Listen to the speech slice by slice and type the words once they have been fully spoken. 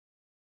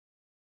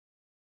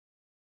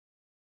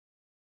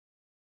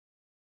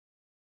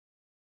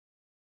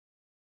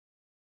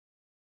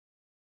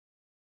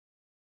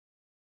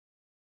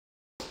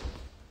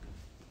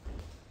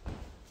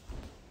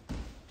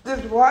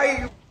Cause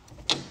why?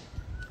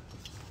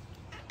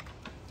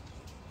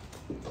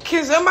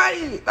 Can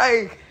somebody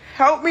like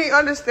help me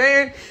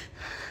understand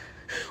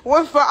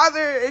what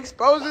father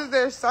exposes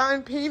their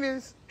son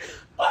penis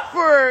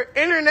for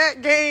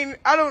internet gain?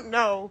 I don't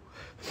know.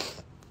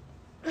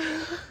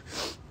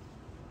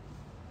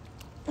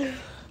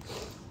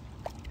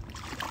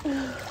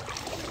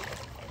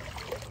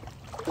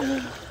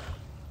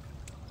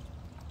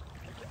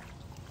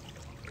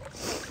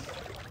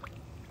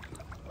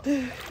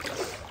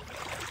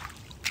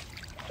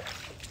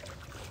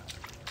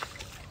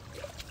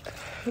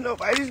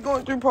 Nobody's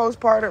going through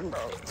postpartum,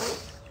 bro.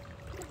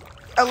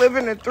 I live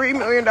in a $3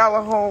 million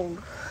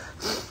home.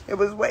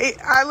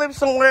 I live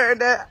somewhere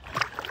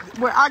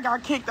where I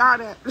got kicked out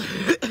at.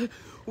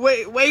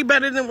 way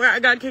better than where I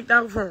got kicked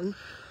out from.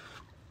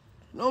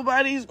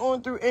 Nobody's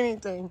going through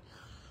anything.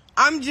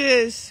 I'm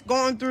just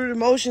going through the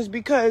motions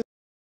because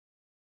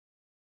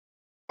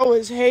I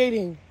was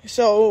hating.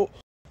 So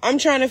I'm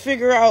trying to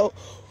figure out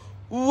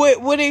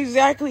what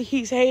exactly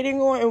he's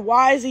hating on and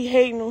why is he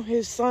hating on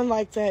his son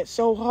like that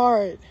so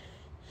hard.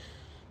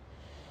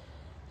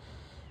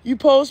 You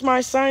post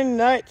my son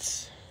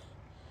nuts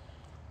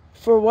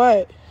for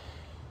what?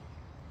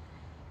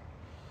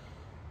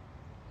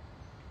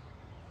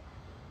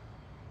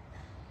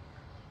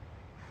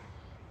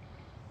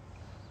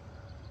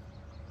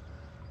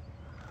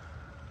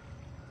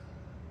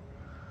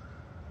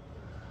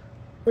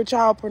 For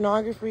child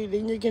pornography,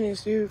 then you're getting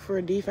sued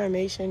for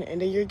defamation, and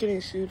then you're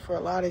getting sued for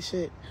a lot of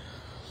shit.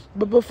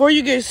 But before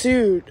you get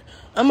sued,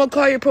 I'm gonna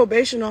call your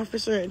probation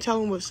officer and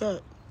tell him what's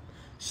up.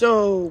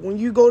 So when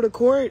you go to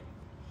court,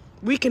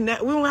 we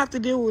don't have to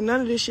deal with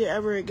none of this shit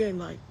ever again.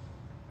 Like,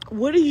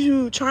 what are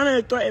you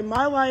trying to threaten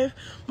my life,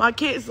 my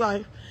kid's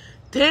life,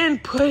 then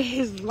put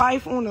his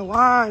life on the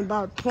line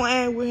by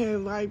playing with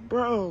him? Like,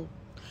 bro,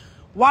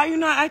 why you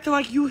not acting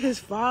like you his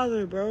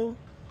father, bro?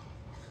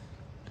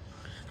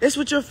 That's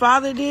what your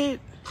father did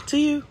to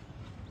you?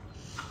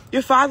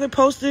 Your father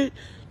posted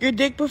your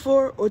dick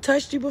before or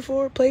touched you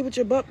before, played with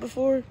your butt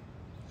before?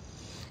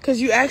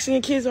 Because you asking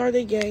your kids, are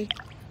they gay?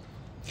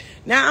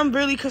 Now I'm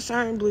really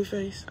concerned,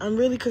 Blueface. I'm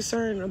really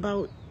concerned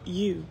about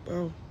you,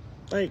 bro.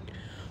 Like,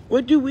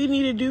 what do we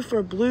need to do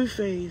for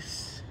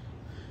Blueface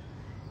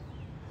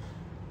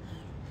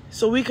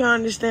so we can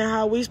understand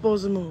how we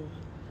supposed to move?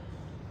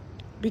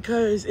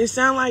 Because it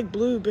sounds like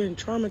Blue been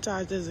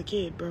traumatized as a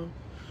kid, bro.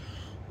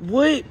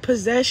 What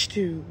possessed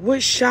you?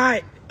 What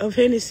shot of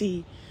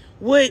Hennessy?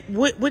 What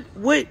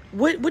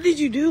did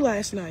you do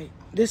last night,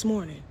 this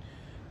morning?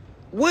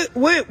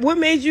 What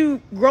made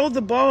you grow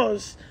the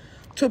balls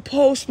to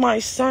post my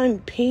son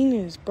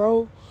penis,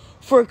 bro?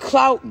 For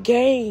clout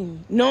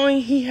gain,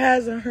 knowing he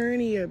has a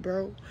hernia,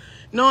 bro.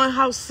 Knowing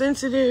how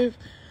sensitive,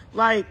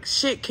 like,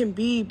 shit can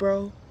be,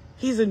 bro.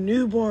 He's a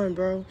newborn,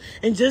 bro.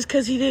 And just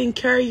because he didn't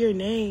carry your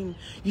name,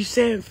 you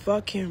saying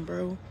fuck him,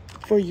 bro.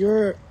 For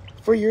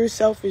your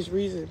selfish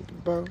reason,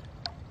 bro.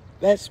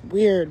 That's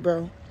weird,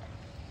 bro.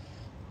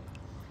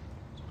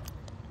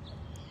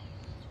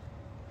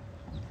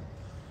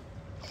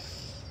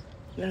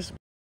 That's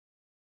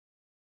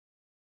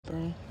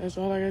bro. That's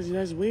all I got to say.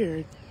 That's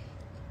weird.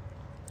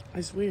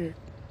 That's weird.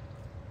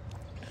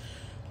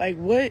 Like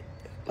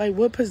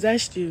what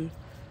possessed you?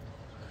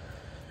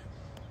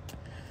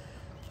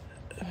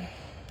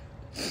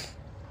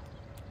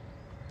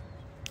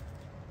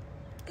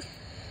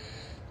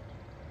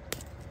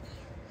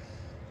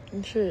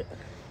 And shit.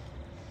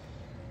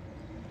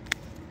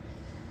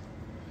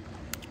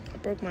 I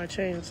broke my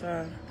chain, so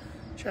I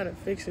try to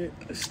fix it.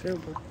 It's still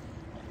broke.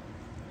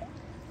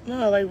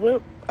 No, like,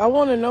 what? I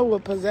want to know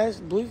what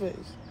possessed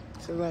Blueface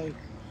to, like,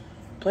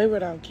 play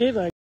with our kid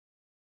like.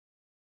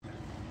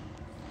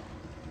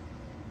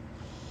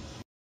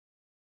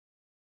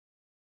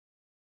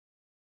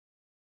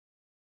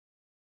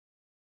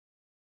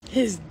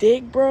 His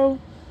dick, bro.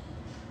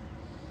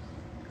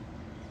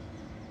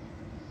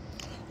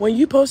 When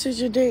you posted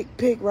your dick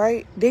pic,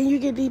 right? Then you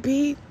get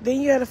DP.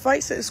 Then you had to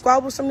fight,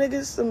 squabble with some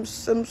niggas,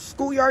 some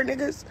schoolyard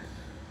niggas.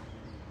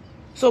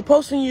 So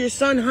posting your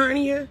son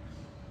hernia,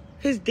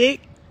 his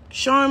dick,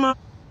 showing my.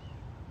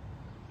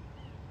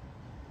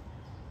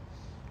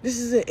 This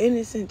is an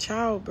innocent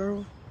child,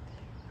 bro.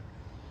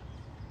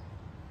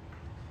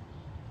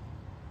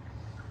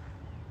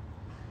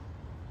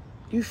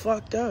 You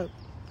fucked up.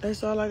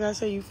 That's all I gotta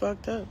say. You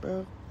fucked up,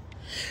 bro.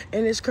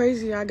 And it's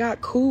crazy. I got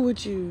cool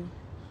with you,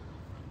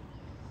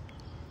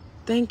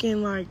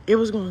 thinking like it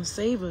was gonna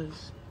save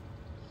us.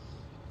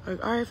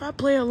 Like, all right, if I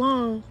play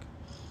along.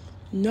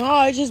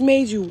 No, it just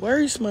made you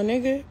worse, my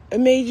nigga. It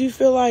made you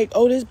feel like,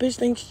 oh, this bitch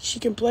thinks she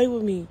can play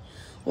with me.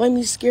 Let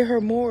me scare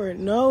her more.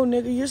 No,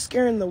 nigga, you're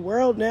scaring the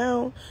world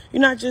now.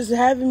 You're not just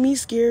having me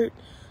scared.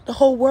 The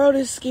whole world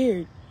is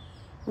scared.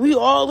 We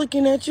all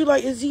looking at you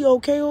like, is he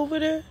okay over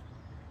there?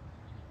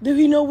 Do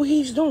he know what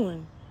he's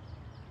doing?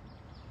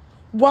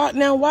 Why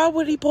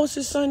would he post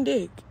his son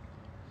dick?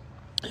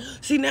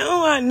 See,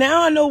 now I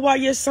know why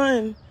your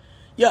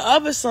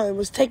other son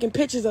was taking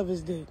pictures of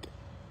his dick.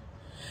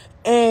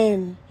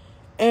 And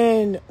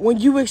when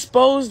you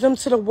expose them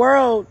to the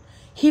world,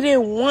 he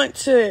didn't want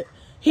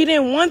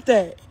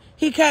that.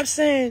 He kept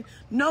saying,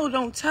 no,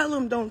 don't tell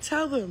him, don't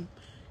tell him.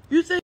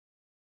 You think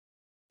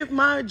if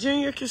my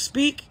junior could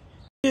speak,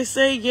 he'd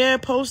say, yeah,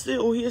 post it,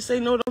 or he'd say,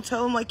 no, don't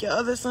tell him like your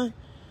other son?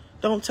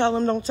 Don't tell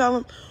him, don't tell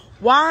him.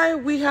 Why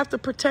we have to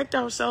protect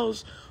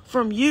ourselves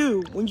from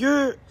you when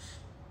you're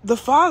the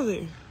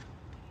father?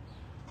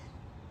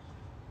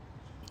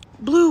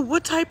 Blue,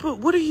 what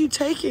are you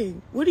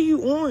taking? What are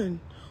you on?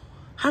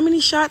 How many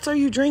shots are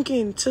you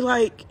drinking to,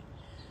 like,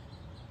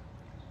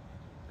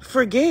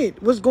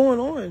 forget what's going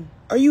on?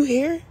 Are you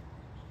here?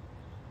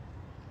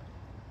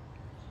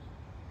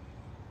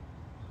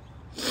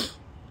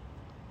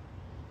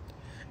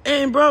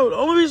 And bro, the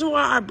only reason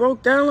why I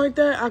broke down like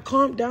that, I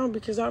calmed down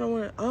because I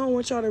don't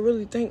want y'all to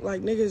really think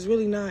like niggas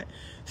really not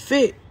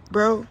fit,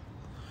 bro.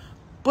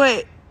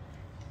 But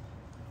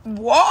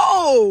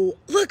whoa,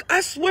 look,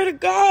 I swear to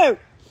God,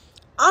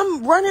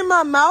 I'm running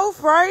my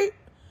mouth, right?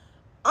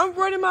 I'm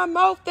running my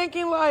mouth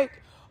thinking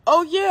like,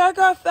 oh yeah, I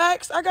got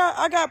facts. I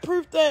got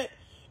proof that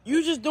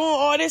you just doing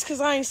all this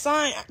because I ain't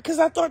signed. Because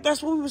I thought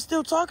that's what we were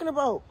still talking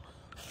about.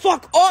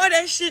 Fuck all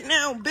that shit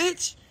now,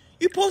 bitch.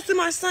 You posted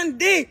my son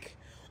dick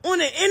on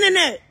the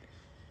internet.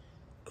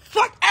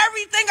 Fuck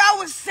everything I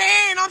was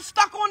saying. I'm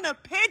stuck on the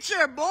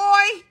picture,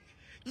 boy.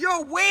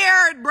 You're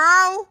weird,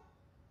 bro.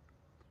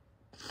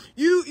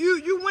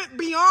 You went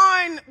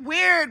beyond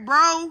weird,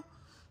 bro.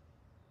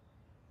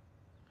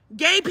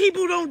 Gay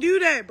people don't do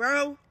that,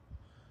 bro.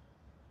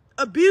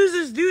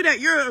 Abusers do that.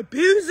 You're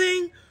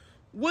abusing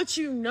what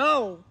you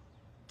know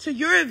to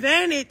your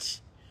advantage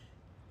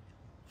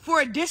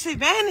for a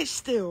disadvantage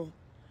still.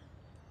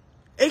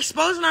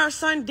 Exposing our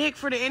son dick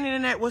for the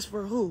internet was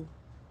for who?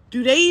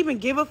 Do they even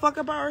give a fuck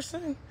about our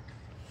son?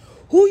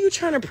 Who you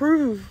trying to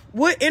prove?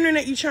 What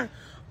internet you trying?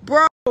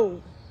 Bro,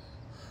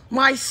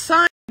 my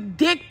son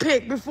dick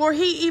pic before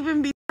he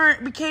even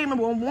became a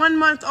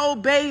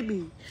 1-month-old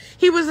baby.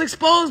 He was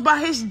exposed by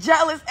his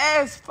jealous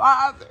ass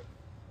father.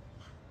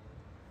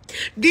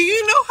 Do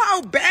you know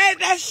how bad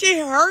that shit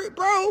hurt,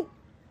 bro?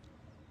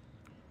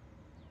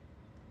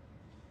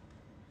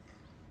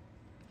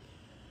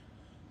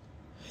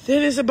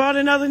 Then it's about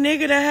another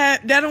nigga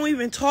that don't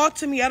even talk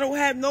to me. I don't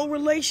have no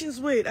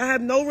relations with. I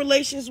have no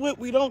relations with.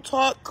 We don't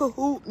talk,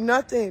 cahoot,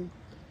 nothing.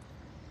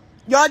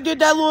 Y'all did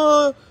that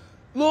little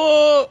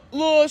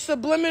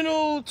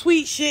subliminal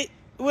tweet shit,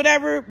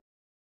 whatever.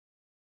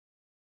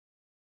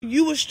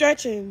 You was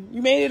stretching.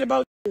 You made it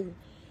about you.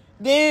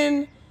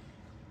 Then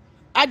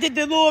I did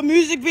the little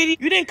music video.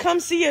 You didn't come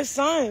see your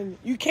son.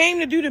 You came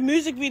to do the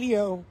music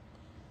video.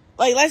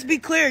 Like, let's be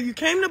clear. You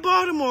came to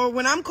Baltimore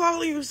when I'm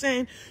calling you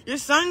saying your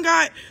son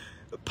got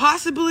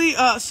possibly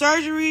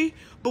surgery,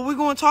 but we're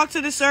going to talk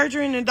to the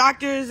surgeon and the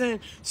doctors and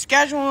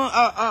schedule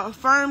a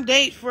firm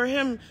date for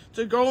him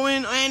to go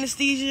in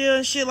anesthesia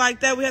and shit like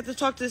that. We have to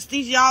talk to the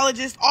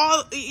anesthesiologist.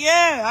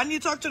 I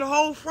need to talk to the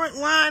whole front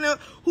line of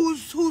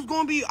who's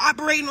going to be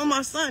operating on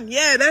my son.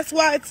 Yeah, that's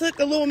why it took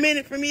a little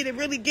minute for me to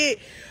really get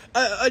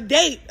a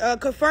date, a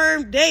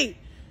confirmed date,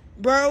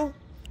 bro.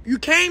 You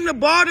came to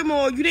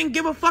Baltimore. You didn't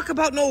give a fuck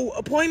about no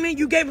appointment.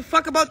 You gave a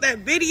fuck about that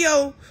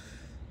video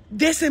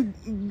dissing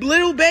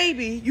little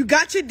baby. You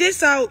got your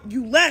diss out.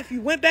 You left.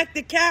 You went back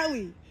to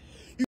Cali.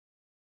 You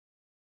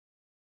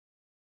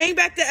came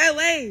back to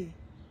LA.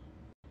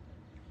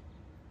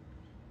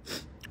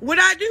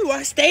 What'd I do?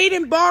 I stayed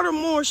in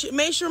Baltimore.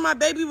 Made sure my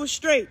baby was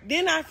straight.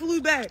 Then I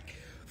flew back.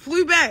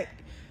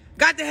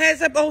 Got the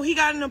heads up. Oh, he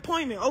got an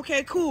appointment.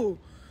 Okay, cool.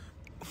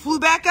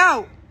 Flew back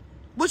out.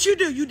 What you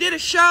do? You did a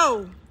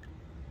show.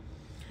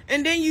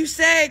 And then you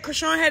said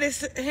Chrisean had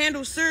to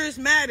handle serious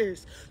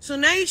matters. So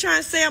now you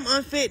trying to say I'm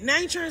unfit. Now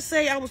you trying to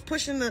say I was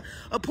pushing the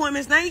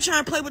appointments. Now you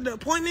trying to play with the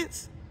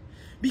appointments?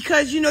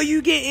 Because, you know,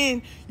 you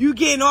getting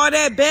all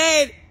that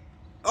bad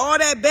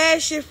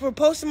shit for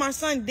posting my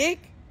son dick.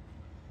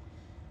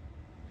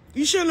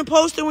 You shouldn't have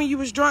posted when you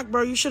was drunk,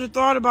 bro. You should have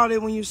thought about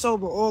it when you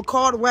sober. Or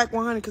called Whack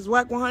 100, because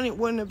Whack 100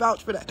 wouldn't have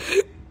vouched for that.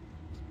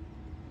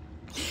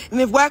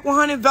 And if Whack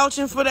 100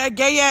 vouching for that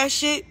gay ass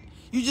shit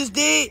you just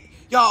did,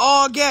 y'all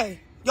all gay.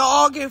 Y'all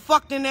all getting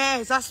fucked in the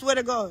ass. I swear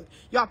to God.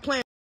 Y'all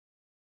playing.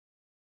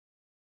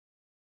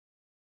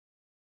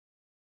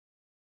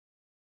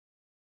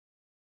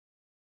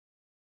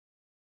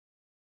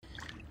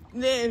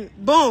 Then,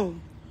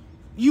 boom.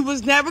 You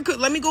was never could.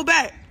 Let me go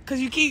back.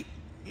 Because you keep.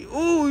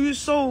 Ooh, you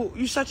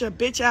such a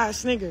bitch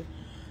ass nigga.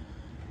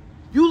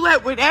 You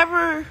let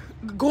whatever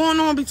going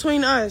on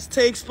between us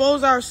to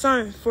expose our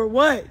son for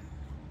what?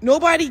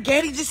 Nobody gay.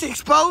 He just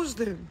exposed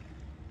him.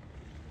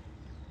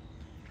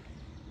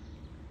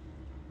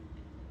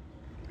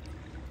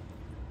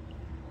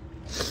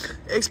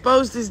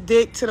 Exposed his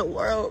dick to the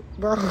world,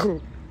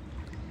 bro.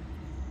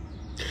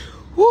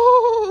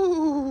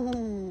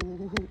 Woo!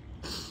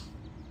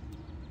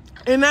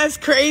 And that's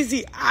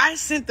crazy. I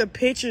sent the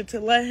picture to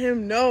let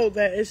him know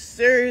that it's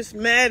serious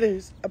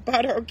matters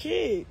about our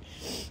kid.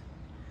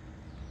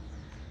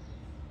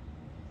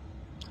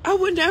 I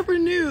would never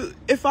knew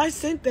if I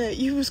sent that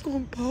you was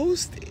gonna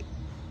post it.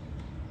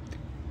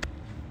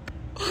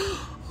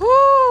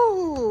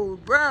 Ooh,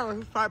 bro. bro,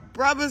 if my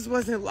brothers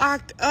wasn't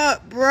locked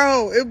up,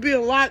 bro, it'd be a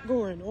lot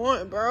going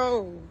on,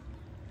 bro.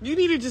 You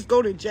need to just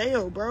go to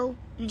jail, bro.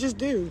 You just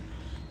do.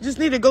 You just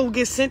need to go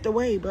get sent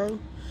away, bro.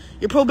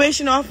 Your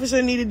probation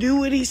officer need to do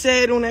what he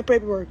said on that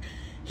paperwork.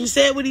 He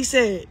said what he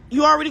said.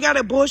 You already got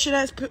a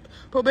bullshit-ass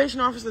probation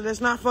officer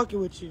that's not fucking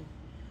with you.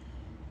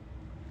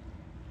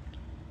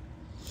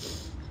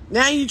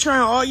 Now you trying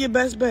all your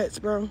best bets,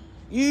 bro.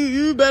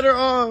 You better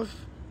off.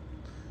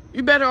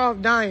 You better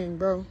off dying,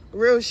 bro.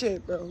 Real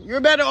shit, bro. You're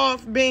better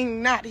off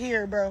being not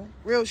here, bro.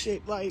 Real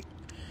shit. Like,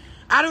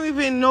 I don't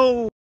even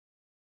know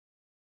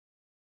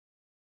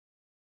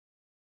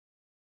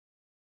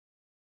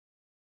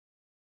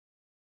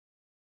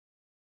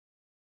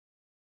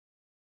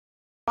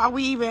why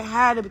we even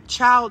had a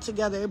child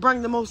together. It brought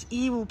the most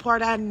evil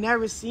part I had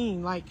never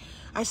seen. Like,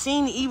 I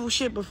seen the evil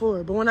shit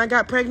before, but when I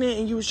got pregnant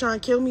and you was trying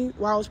to kill me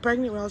while I was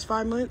pregnant, when I was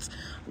 5 months,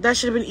 that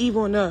should have been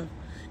evil enough.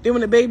 Then when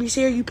the baby's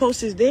here, you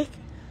post his dick?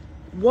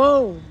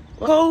 Whoa.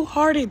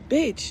 Cold-hearted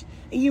bitch.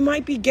 And you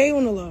might be gay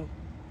on the low.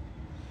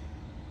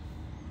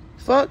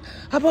 Fuck.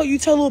 How about you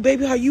tell little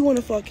baby how you want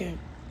to fuck him?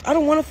 I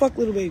don't want to fuck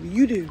little baby.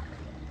 You do.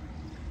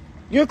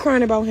 You're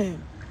crying about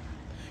him.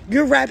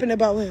 You're rapping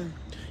about him.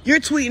 You're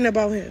tweeting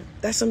about him.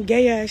 That's some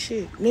gay-ass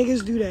shit.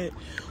 Niggas do that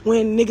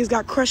when niggas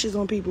got crushes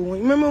on people.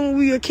 Remember when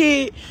we were a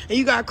kid and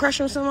you got a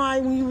crush on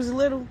somebody when you was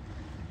little?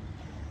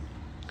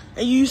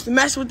 And you used to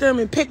mess with them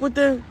and pick with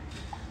them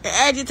and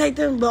agitate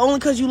them, but only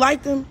because you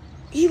liked them?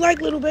 He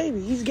like little baby.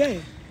 He's gay.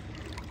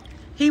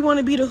 He want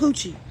to be the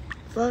hoochie.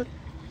 Fuck.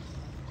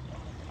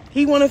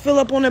 He want to fill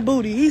up on the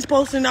booty. He's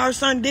posting our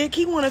son dick.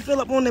 He want to fill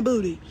up on the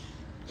booty.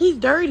 He's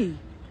dirty.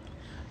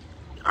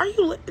 Are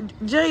you...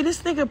 Jay,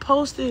 this nigga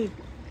posted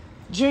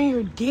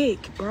Junior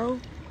dick, bro.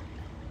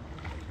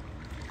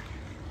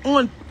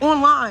 Online.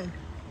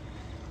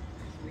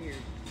 That's weird.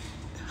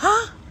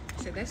 Huh?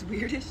 I said that's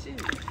weird as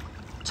shit.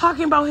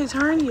 Talking about his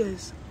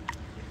hernias.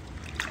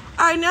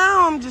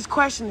 Now I'm just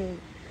questioning.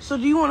 So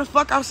do you want to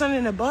fuck our son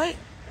in the butt?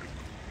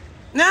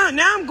 Now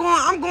I'm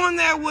going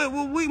there with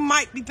what we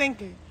might be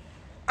thinking.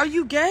 Are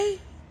you gay?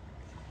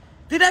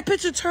 Did that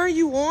picture turn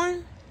you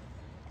on?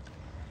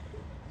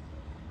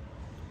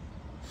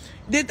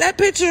 Did that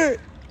picture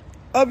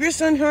of your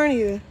son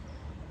hernia,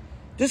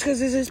 just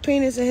because it's his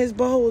penis and his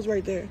butthole is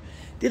right there,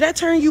 did that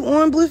turn you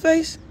on,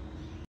 Blueface?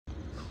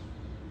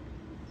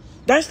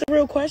 That's the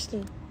real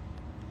question.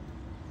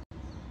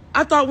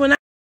 I thought when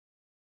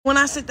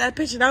I sent that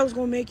picture, that was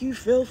going to make you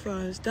feel for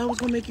us. That was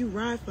going to make you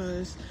ride for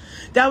us.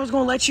 That was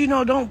going to let you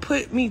know, don't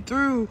put me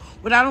through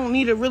what I don't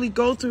need to really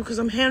go through, because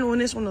I'm handling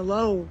this on the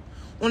low,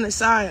 on the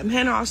side. I'm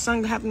handling our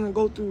son having to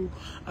go through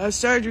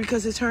surgery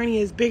because his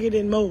hernia is bigger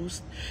than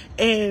most.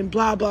 And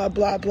blah, blah,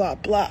 blah, blah,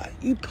 blah.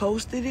 You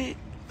posted it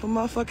for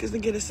motherfuckers to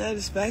get a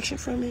satisfaction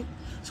from it,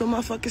 so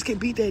motherfuckers can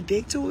beat their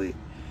dick to it.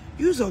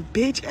 You's a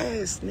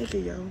bitch-ass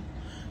nigga, yo.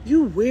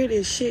 You weird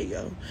as shit,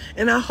 yo.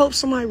 And I hope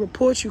somebody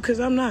reports you, because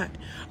I'm not.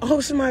 I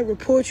hope somebody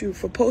reports you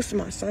for posting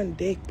my son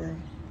dick, bro.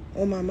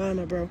 On my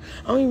mama, bro.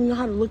 I don't even know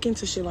how to look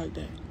into shit like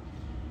that.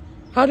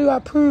 How do I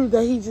prove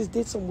that he just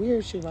did some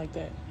weird shit like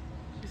that?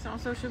 It's on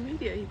social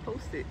media. He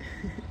posted.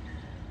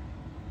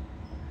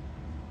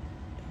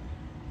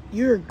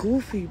 You're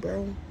goofy,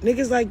 bro.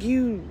 Niggas like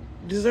you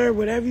deserve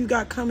whatever you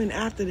got coming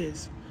after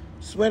this.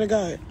 Swear to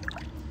God.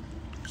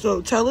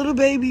 So tell little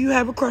baby you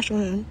have a crush on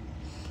him.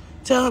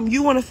 Tell him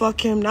you want to fuck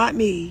him, not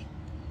me.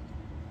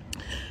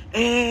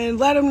 And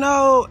let him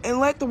know, and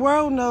let the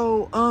world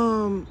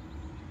know,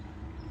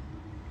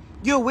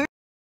 you're weird.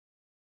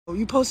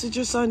 You posted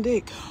your son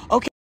dick.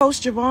 Okay,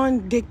 post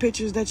Javon dick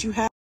pictures that you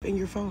have in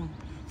your phone,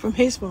 from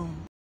his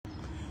phone.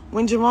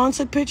 When Javon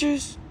took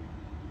pictures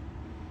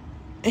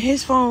in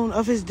his phone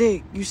of his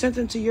dick, you sent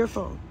them to your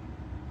phone.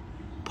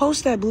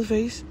 Post that,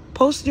 Blueface.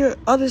 Post your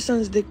other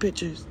son's dick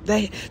pictures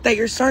that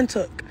your son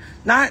took.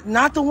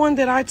 Not the one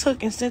that I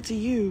took and sent to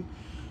you,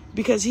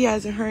 because he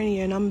has a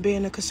hernia and I'm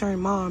being a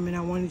concerned mom and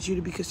I wanted you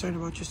to be concerned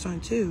about your son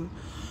too.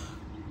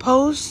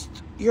 Post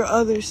your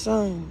other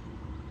son.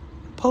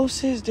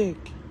 Post his dick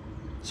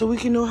so we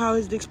can know how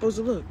his dick's supposed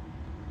to look.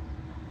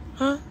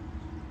 Huh?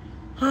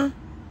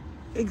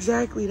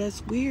 Exactly,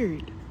 that's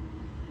weird.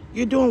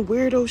 You're doing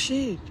weirdo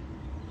shit.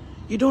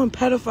 You're doing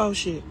pedophile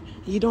shit.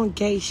 You're doing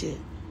gay shit.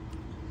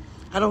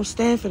 I don't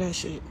stand for that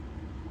shit.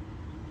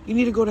 You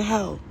need to go to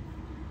hell.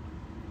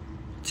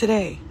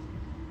 Today.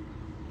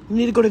 You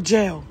need to go to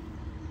jail.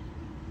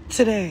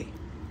 Today.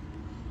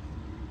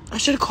 I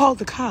should have called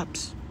the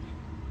cops.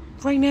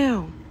 Right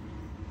now.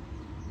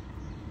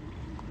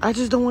 I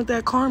just don't want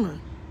that karma.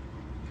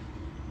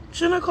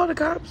 Shouldn't I call the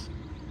cops?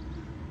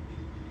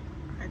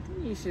 I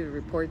think you should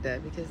report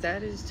that, because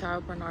that is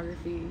child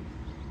pornography.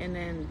 And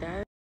then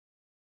that